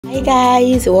Hi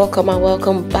guys, welcome and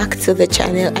welcome back to the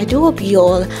channel. I do hope you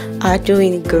all are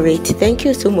doing great. Thank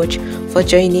you so much for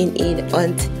joining in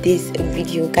on this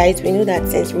video. Guys, we know that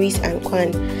since Reese and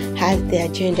Kwan had their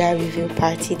gender reveal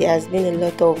party, there has been a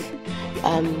lot of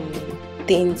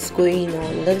things going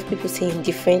on, a lot of people saying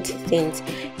different things,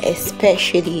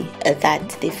 especially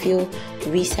that they feel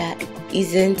Rissa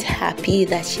isn't happy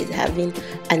that she's having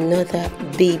another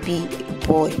baby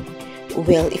boy.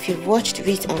 Well, if you've watched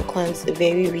Reese and Kwan's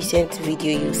very recent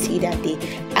video, you'll see that they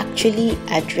actually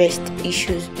addressed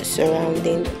issues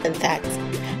surrounding that,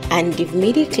 and they've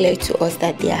made it clear to us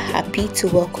that they are happy to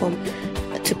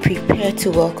prepare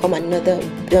to welcome another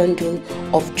bundle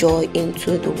of joy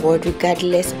into the world,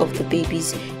 regardless of the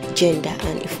baby's gender.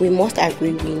 And if we must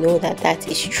agree, we know that that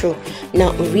is true.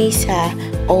 Now,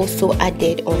 Rissa also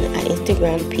added on her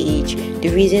Instagram page the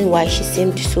reason why she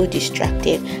seemed so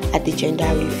distracted at the gender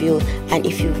reveal, and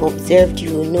if you've observed,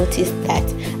 you will notice that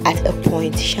at a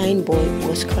point Shine Boy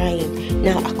was crying.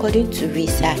 Now, according to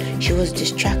Rissa, she was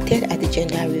distracted at the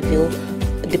gender reveal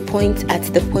at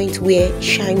the point where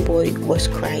Shine Boy was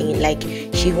crying, like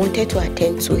she wanted to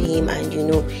attend to him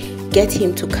and get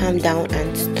him to calm down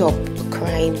and stop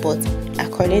crying. But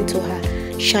according to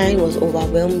her, Shine was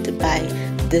overwhelmed by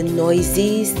the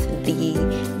noises, the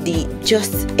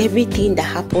just everything that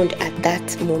happened at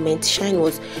that moment. Shine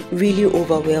was really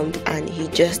overwhelmed and he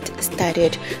just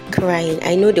started crying.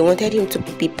 I know they wanted him to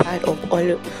be part of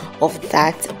all of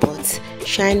that, but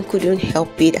Shine couldn't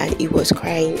help it and he was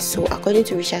crying. So according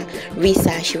to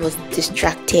Rissa, she was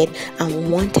distracted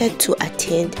and wanted to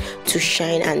attend to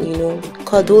Shine and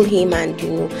cuddle him and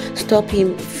stop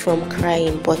him from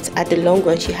crying, but at the long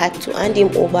run she had to hand him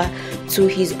over to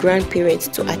his grandparents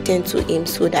to attend to him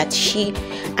so that she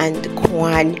and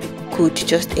Kwan could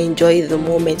just enjoy the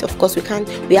moment. Of course,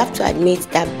 we have to admit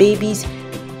that babies,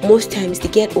 most times they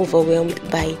get overwhelmed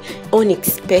by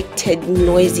unexpected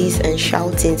noises and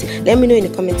shoutings. Let me know in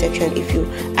the comment section if you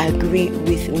agree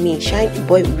with me. Shine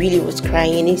Boy really was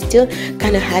crying and he still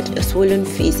kind of had a swollen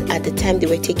face at the time they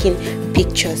were taking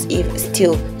pictures, if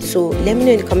still. So let me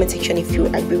know in the comment section if you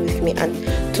agree with me. And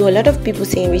to a lot of people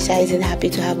saying Rissa isn't happy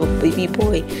to have a baby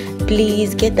boy,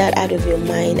 please get that out of your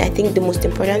mind. I think the most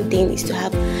important thing is to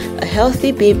have a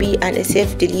healthy baby and a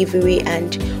safe delivery,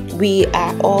 and we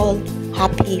are all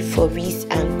happy for Reese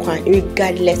and Kwan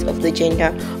regardless of the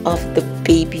gender of the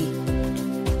baby.